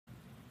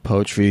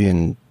poetry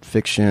and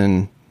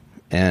fiction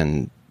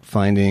and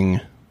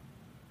finding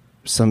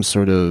some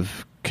sort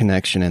of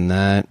connection in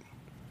that,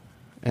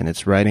 and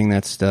it's writing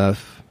that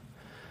stuff.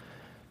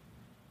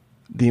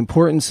 The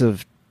importance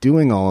of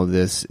doing all of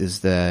this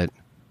is that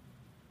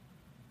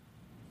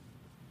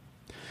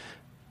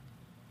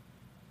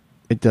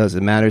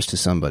it matters to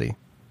somebody.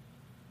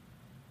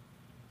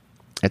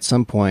 At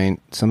some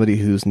point, somebody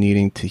who's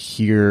needing to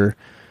hear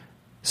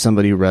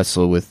somebody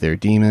wrestle with their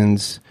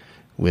demons,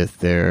 with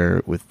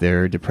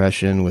their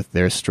depression, with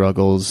their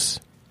struggles,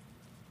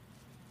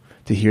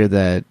 to hear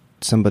that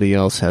somebody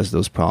else has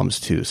those problems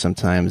too.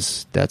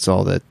 Sometimes that's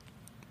all that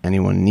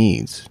anyone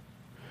needs.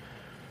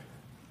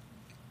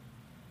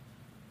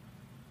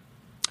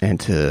 And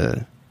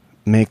to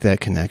make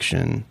that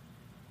connection,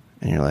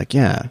 and you're like,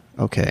 yeah,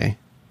 okay,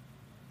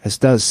 this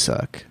does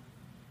suck.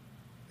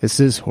 This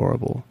is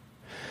horrible.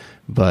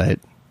 But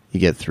you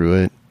get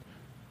through it,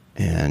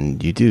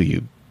 and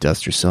you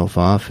dust yourself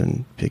off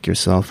and pick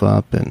yourself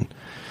up, and,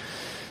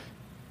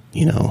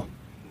 you know,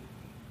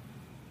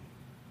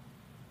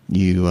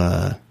 you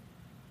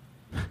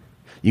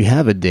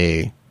have a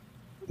day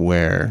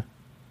where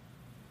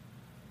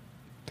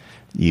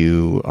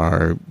you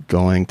are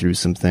going through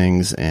some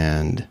things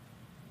and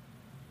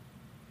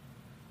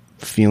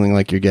feeling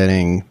like you're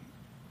getting,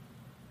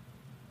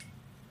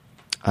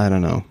 I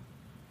don't know,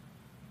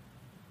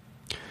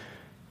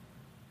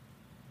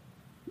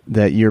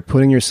 that you're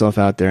putting yourself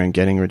out there and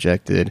getting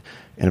rejected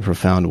in a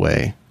profound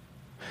way.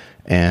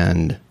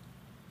 And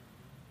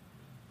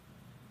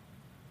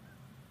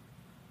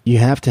you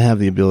have to have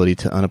the ability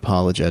to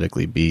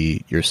unapologetically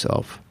be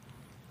yourself.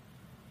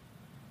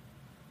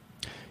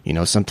 You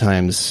know,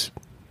 sometimes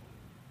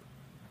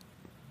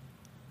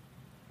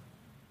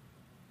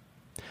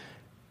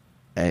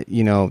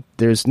you know,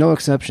 there's no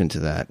exception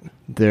to that.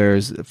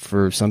 There's,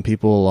 for some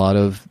people, a lot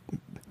of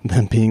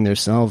them being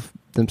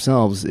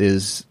themselves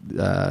is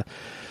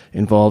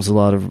involves a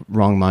lot of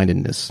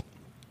wrong-mindedness.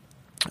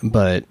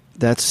 But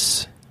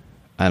that's,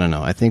 I don't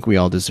know, I think we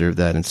all deserve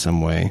that in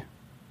some way.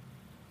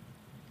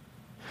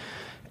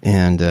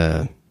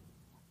 And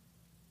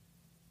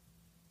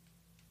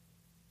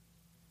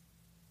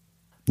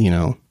you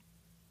know,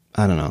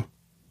 I don't know.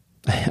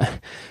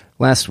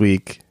 Last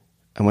week,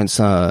 I went and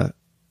saw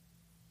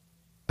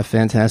a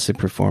fantastic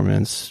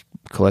performance,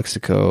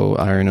 Calexico,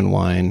 Iron and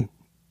Wine,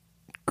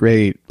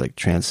 great, like,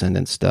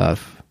 transcendent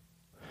stuff.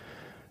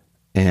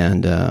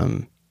 And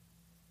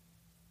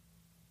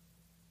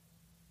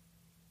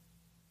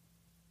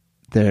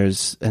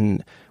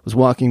was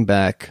walking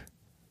back,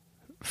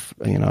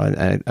 you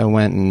know, I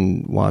went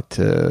and walked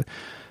to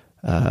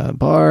a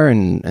bar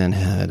and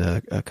had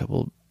a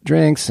couple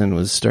drinks and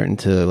was starting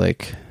to,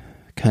 like,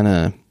 kind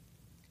of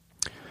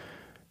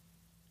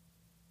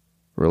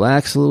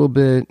relax a little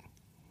bit,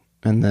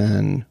 and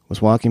then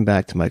was walking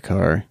back to my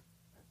car,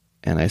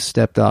 and I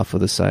stepped off of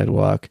the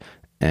sidewalk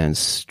and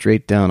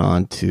straight down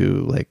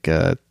onto, like,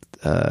 a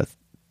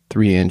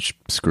 3-inch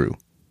screw.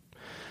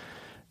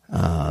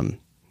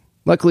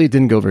 Luckily, it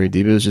didn't go very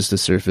deep. It was just a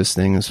surface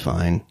thing. It was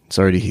fine. It's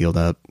already healed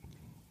up.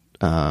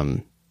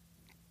 But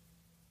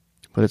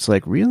it's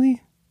like,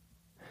 really?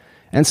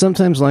 And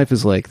sometimes life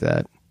is like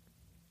that.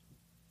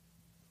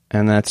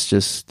 And that's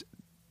just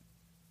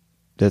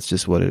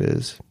what it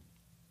is.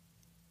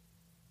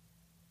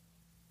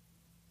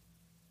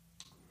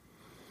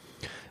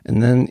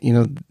 And then, you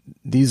know,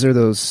 these are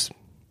those,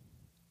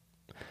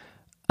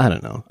 I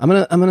don't know. I'm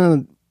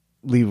gonna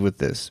leave with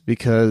this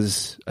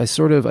because I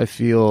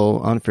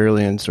feel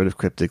unfairly and sort of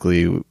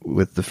cryptically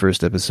with the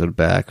first episode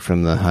back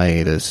from the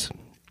hiatus,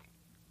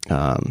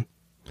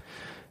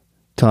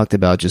 talked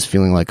about just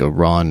feeling like a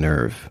raw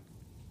nerve.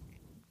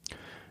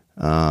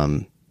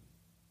 And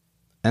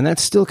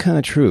that's still kind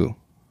of true.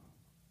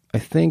 I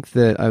think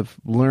that I've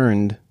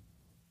learned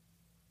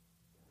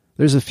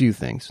there's a few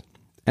things.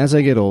 As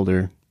I get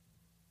older,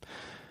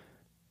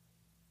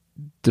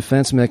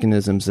 defense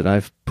mechanisms that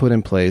I've put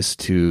in place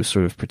to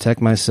sort of protect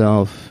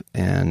myself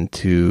and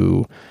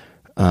to,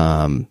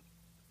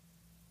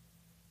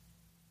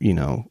 you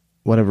know,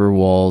 whatever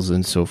walls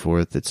and so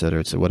forth, et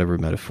cetera, whatever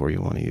metaphor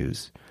you want to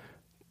use,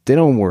 they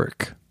don't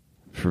work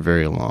for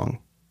very long.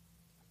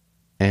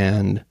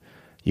 And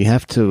you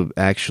have to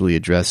actually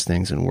address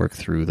things and work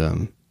through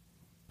them,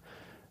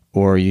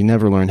 or you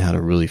never learn how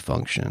to really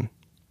function.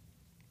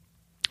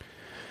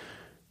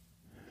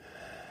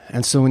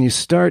 And so when you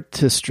start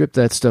to strip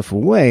that stuff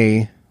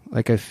away,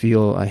 like I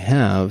feel I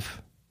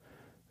have,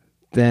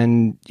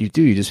 then you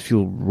just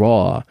feel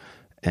raw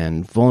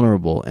and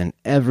vulnerable, and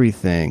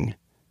everything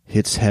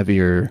hits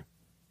heavier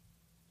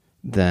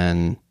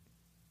than,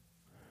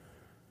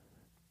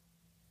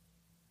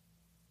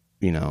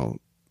 you know,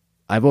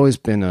 I've always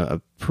been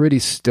a pretty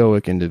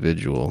stoic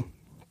individual,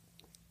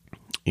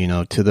 you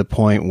know, to the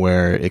point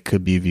where it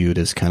could be viewed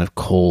as kind of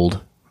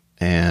cold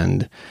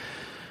and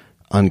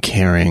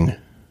uncaring.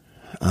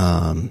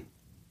 And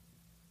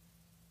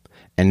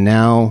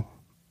now,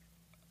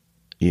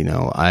 you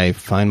know, I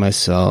find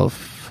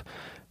myself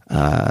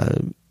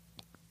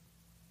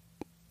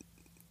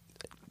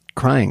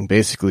crying,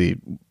 basically,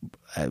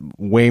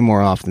 way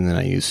more often than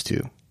I used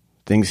to.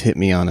 Things hit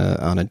me on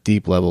a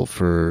deep level.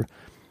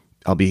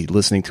 I'll be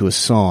listening to a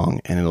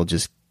song and it'll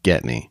just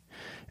get me,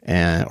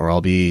 or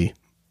I'll be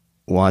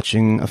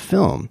watching a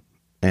film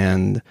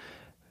and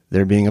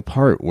there being a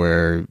part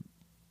where,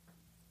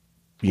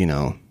 you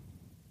know,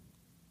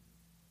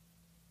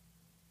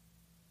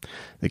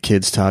 the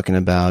kid's talking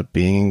about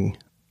needing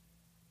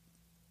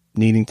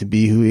to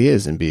be who he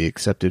is and be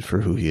accepted for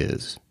who he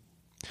is.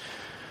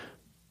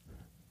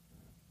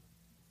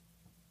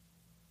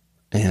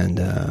 And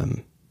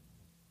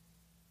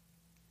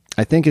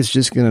I think it's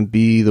just going to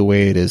be the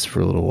way it is for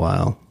a little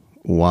while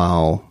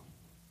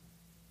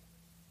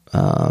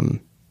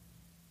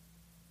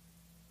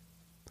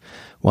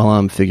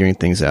I'm figuring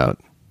things out.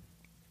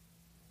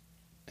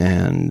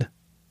 And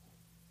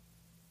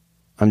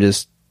I'm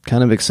just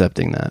kind of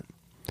accepting that.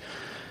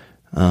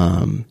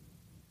 And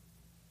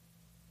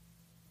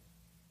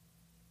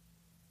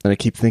I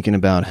keep thinking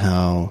about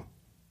how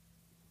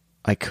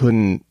I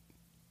couldn't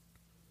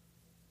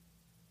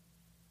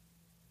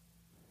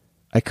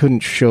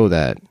show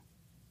that,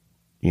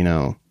 you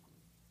know.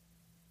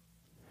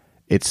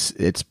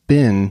 It's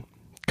been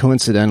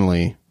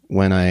coincidentally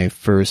when I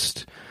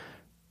first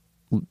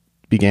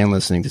began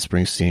listening to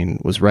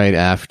Springsteen was right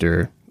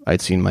after I'd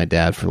seen my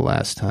dad for the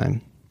last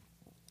time.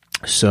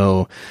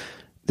 So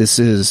this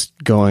is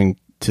going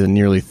to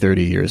nearly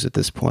 30 years at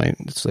this point.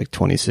 It's like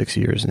 26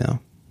 years now.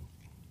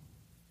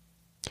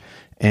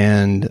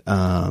 And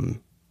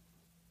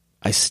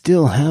I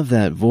still have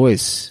that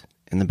voice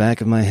in the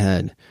back of my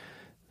head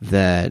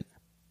that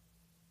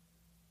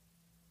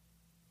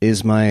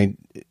is my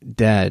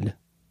dad,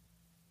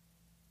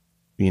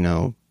 you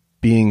know,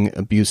 being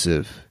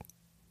abusive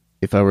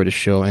if I were to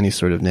show any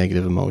sort of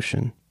negative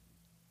emotion.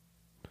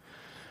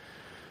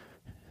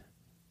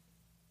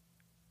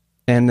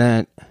 And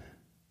that,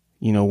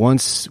 you know,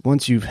 once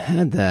you've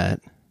had that,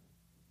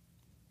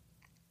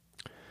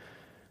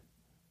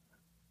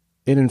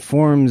 it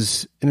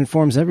informs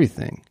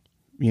everything.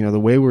 You know, the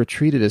way we're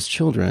treated as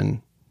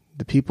children,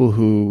 the people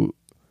who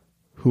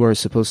are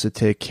supposed to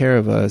take care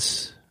of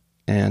us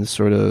and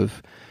sort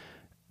of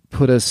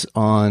put us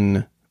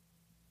on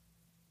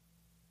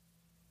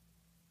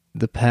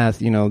the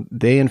path, you know,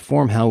 they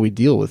inform how we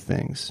deal with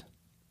things.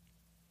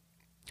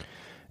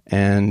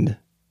 And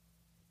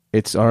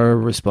it's our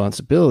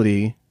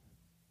responsibility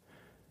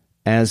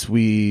as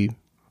we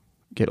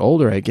get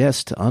older, I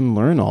guess, to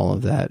unlearn all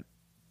of that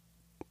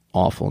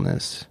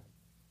awfulness,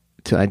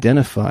 to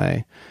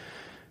identify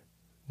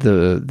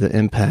the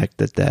impact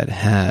that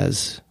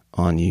has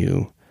on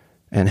you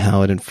and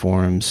how it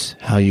informs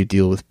how you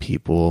deal with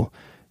people,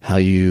 how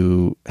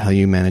you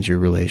manage your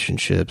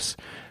relationships,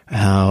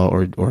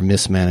 or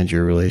mismanage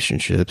your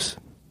relationships,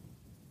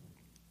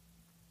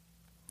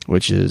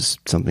 which is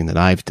something that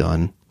I've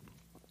done.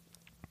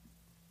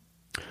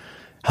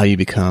 How you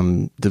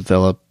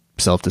develop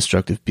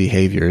self-destructive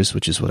behaviors,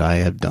 which is what I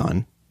have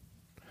done.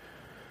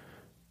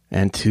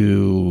 And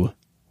to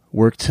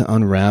work to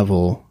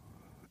unravel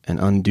and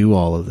undo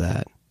all of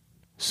that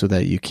so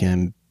that you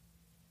can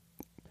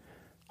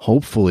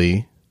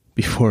hopefully,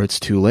 before it's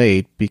too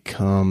late,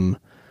 become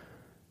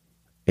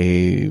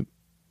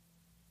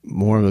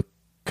more of a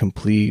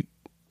complete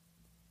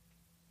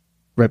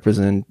I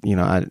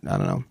don't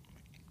know,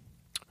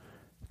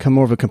 become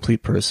more of a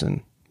complete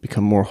person,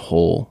 become more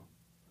whole,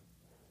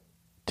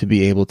 to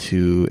be able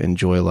to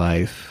enjoy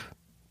life,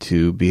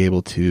 to be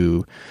able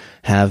to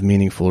have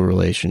meaningful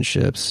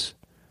relationships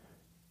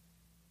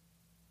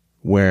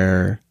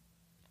where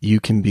you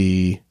can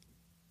be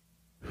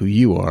who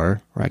you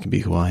are, or I can be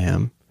who I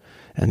am,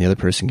 and the other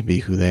person can be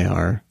who they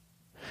are,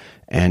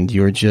 and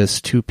you're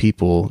just two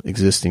people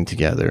existing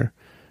together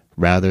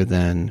rather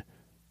than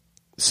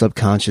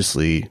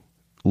subconsciously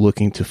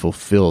looking to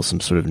fulfill some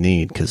sort of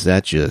need, because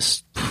that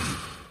just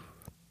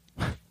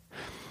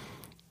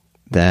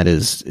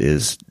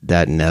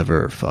that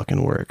never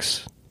fucking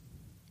works.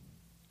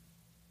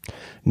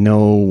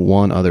 No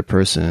one other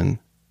person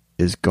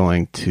is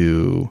going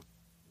to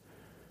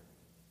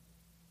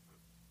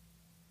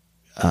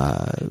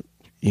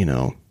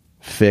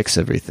fix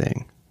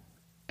everything.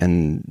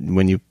 And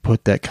when you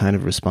put that kind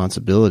of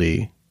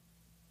responsibility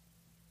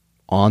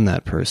on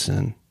that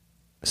person,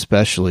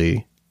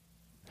 especially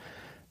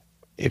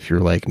if you're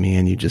like me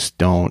and you just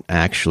don't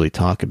actually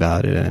talk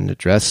about it and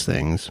address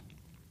things,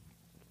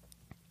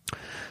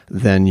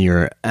 then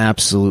you're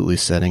absolutely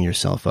setting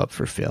yourself up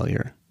for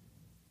failure.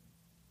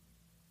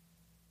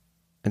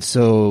 And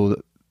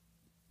so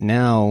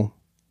now,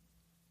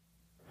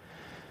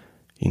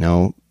 you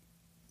know,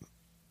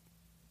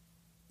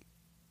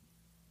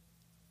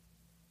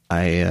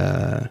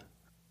 I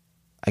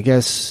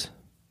guess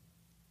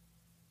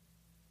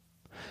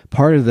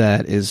part of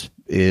that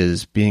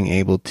is being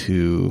able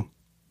to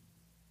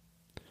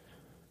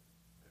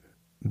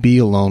be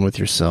alone with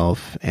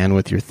yourself and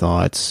with your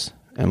thoughts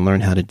and learn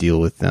how to deal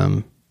with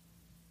them.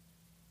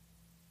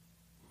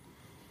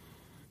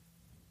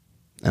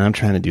 And I'm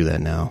trying to do that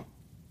now.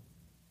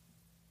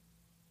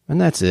 And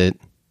that's it.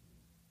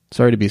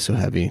 Sorry to be so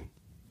heavy,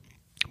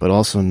 but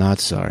also not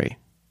sorry.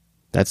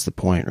 That's the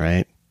point,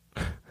 right?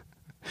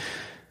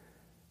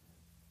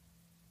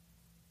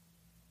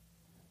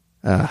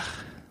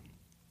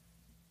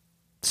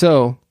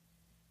 So,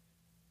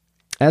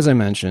 as I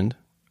mentioned,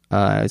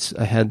 I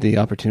had the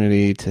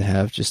opportunity to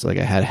have just like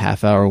I had a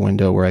half-hour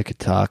window where I could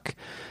talk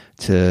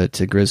to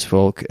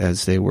Grizfolk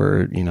as they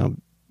were,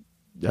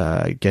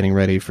 getting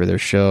ready for their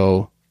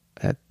show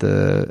at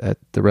the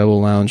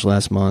Rebel Lounge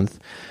last month.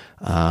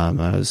 I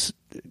was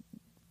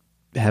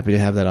happy to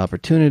have that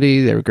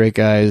opportunity. They were great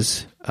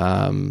guys.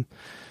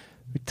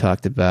 We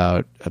talked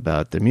about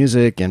their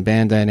music and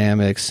band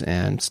dynamics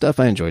and stuff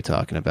I enjoy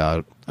talking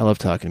about. I love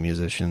talking to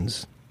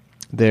musicians.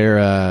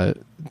 Their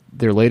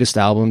latest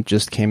album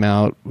just came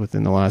out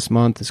within the last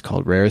month. It's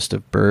called Rarest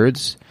of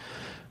Birds.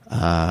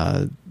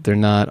 They're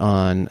not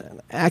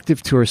on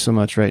active tour so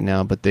much right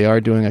now, but they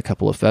are doing a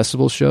couple of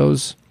festival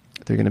shows.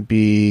 They're going to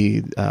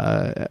be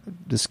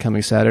this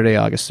coming Saturday,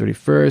 August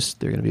 31st.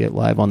 They're going to be at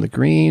Live on the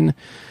Green.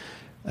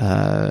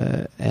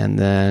 And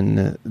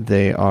then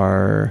they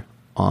are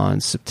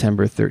on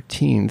September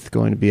 13th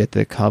going to be at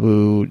the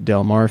Cabo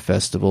Del Mar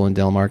Festival in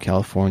Del Mar,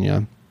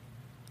 California.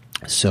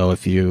 So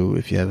if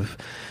you have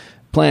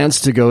plans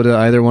to go to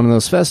either one of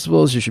those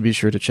festivals, you should be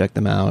sure to check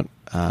them out.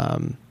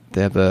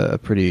 They have a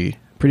pretty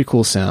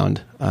cool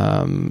sound.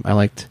 I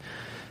liked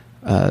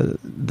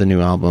the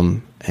new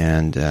album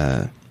and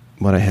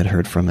what I had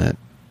heard from it.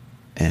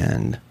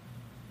 And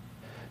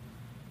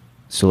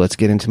so let's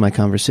get into my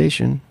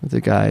conversation with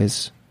the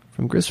guys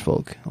from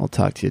Grizfolk. I'll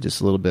talk to you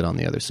just a little bit on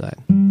the other side.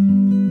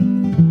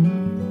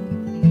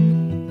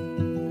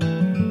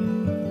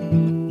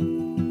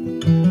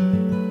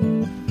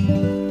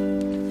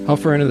 How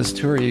far into this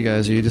tour are you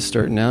guys? Are you just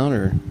starting out,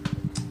 or?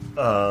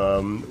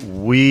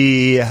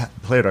 We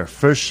played our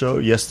first show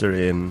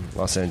yesterday in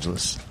Los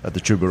Angeles at the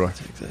Troubadour.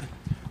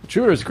 The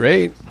Troubadour is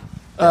great.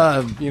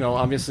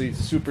 Obviously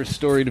super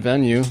storied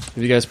venue. Have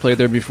you guys played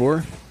there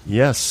before?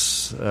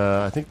 Yes,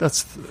 I think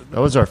that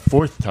was our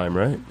fourth time,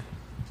 right?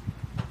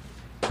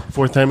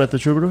 Fourth time at the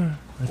Troubadour?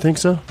 I think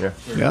so. Yeah.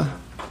 Yeah.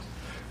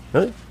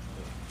 Really?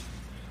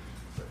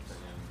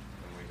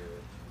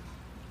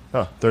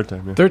 Oh, third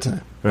time. Yeah. Third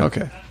time. Yeah.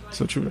 Okay.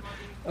 So Troubadour.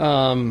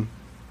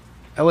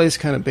 LA's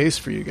kind of base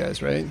for you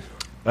guys, right?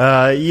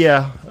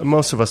 Yeah.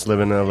 Most of us live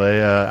in LA.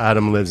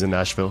 Adam lives in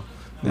Nashville.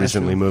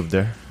 Recently moved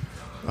there.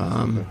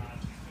 How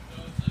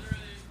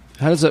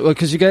does that? Well,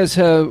 because you guys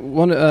have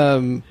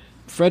one.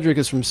 Frederick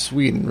is from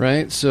Sweden,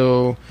 right?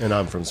 So, and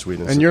I'm from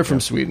Sweden. And you're from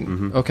Sweden.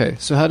 Mm-hmm. Okay.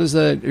 So how does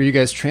that? Are you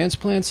guys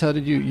transplants? How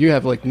did you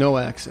have like no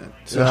accent?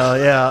 So.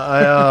 Yeah.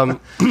 I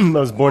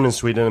was born in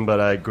Sweden, but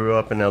I grew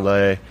up in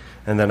LA,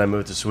 and then I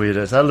moved to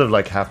Sweden. So I lived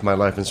like half my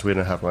life in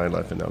Sweden, half my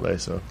life in LA.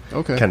 So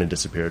kind of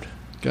disappeared.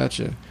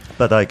 Gotcha.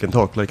 But I can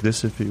talk like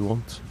this if you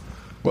want.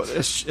 Well,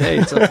 hey,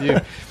 it's up to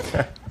you.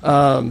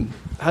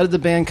 How did the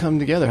band come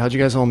together? How'd you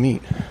guys all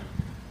meet?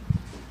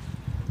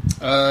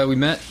 We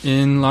met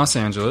in Los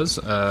Angeles.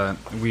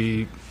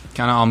 We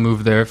kind of all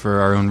moved there for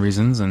our own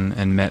reasons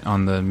and met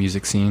on the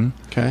music scene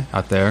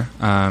out there.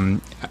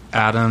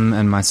 Adam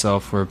and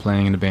myself were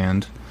playing in a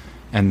band,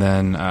 and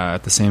then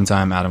at the same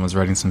time, Adam was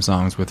writing some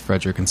songs with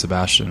Frederick and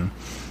Sebastian.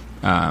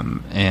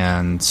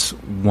 And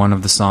one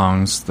of the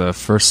songs, the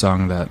first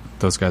song that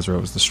those guys wrote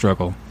was The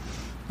Struggle.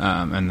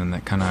 And then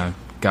that kind of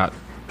got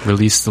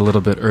released a little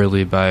bit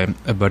early by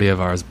a buddy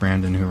of ours,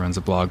 Brandon, who runs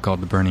a blog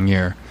called The Burning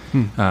Ear.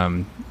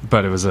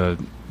 But it was it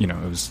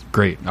was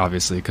great,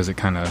 obviously, because it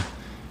kind of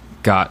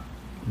got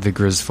the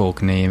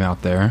Grizfolk name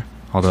out there,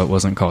 although it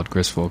wasn't called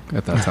Grizfolk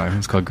at that time. It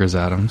was called Grizz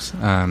Adams.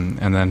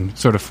 And then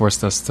sort of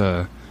forced us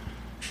to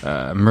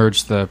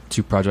merge the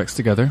two projects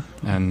together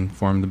and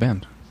form the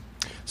band.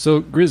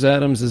 So Grizz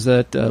Adams, is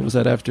that was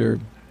that after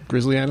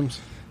Grizzly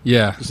Adams?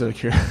 Yeah. Is that a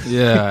curiosity?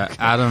 Yeah.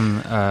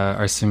 Adam,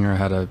 our singer,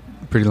 had a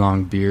pretty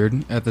long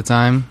beard at the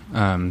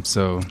time.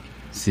 So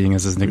seeing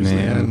as his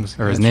nickname,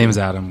 his name is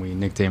Adam, we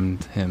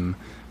nicknamed him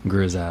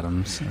Grizz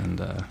Adams.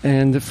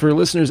 And for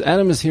listeners,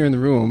 Adam is here in the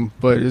room,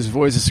 but his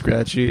voice is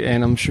scratchy,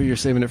 and I'm sure you're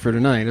saving it for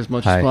tonight as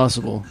much as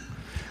possible.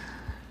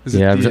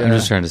 I'm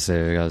just trying to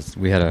say, guys,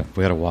 we had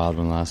a wild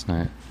one last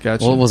night.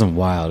 Gotcha. Well, it wasn't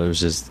wild. It was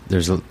just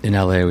in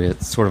LA we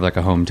had sort of like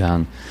a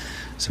hometown,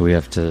 so we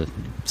have to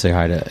say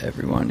hi to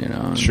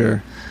everyone,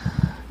 Sure.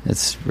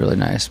 It's really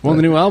nice. Well,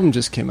 the new album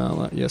just came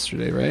out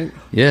yesterday, right?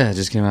 Yeah, it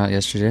just came out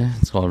yesterday.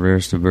 It's called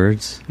Rarest of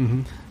Birds.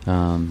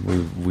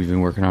 Mm-hmm. We've been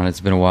working on it. It's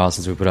been a while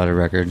since we put out a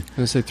record. I'm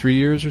gonna say 3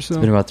 years or so.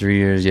 It's been about 3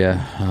 years.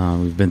 Yeah,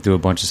 we've been through a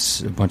bunch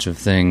of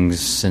things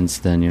since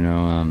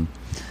then.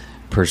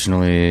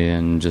 Personally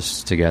and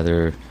just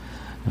together.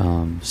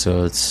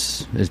 So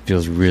it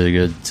feels really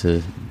good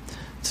to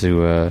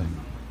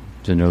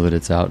know that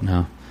it's out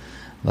now.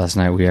 Last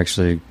night we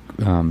actually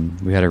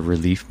we had a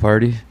relief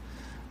party.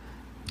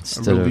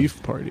 A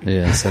relief party.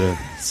 Yeah, instead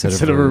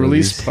of a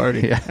release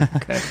party. Yeah.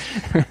 Okay.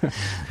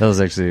 Was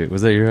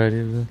that your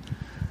idea?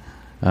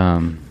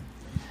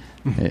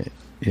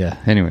 Yeah.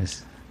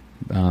 Anyways,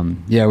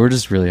 we're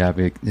just really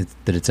happy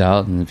that it's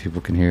out and that people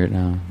can hear it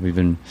now. We've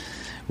been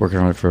working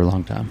on it for a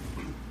long time.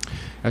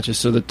 Gotcha.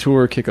 So the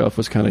tour kickoff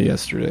was kind of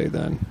yesterday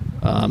then.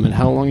 And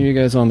how long are you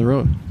guys on the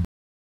road?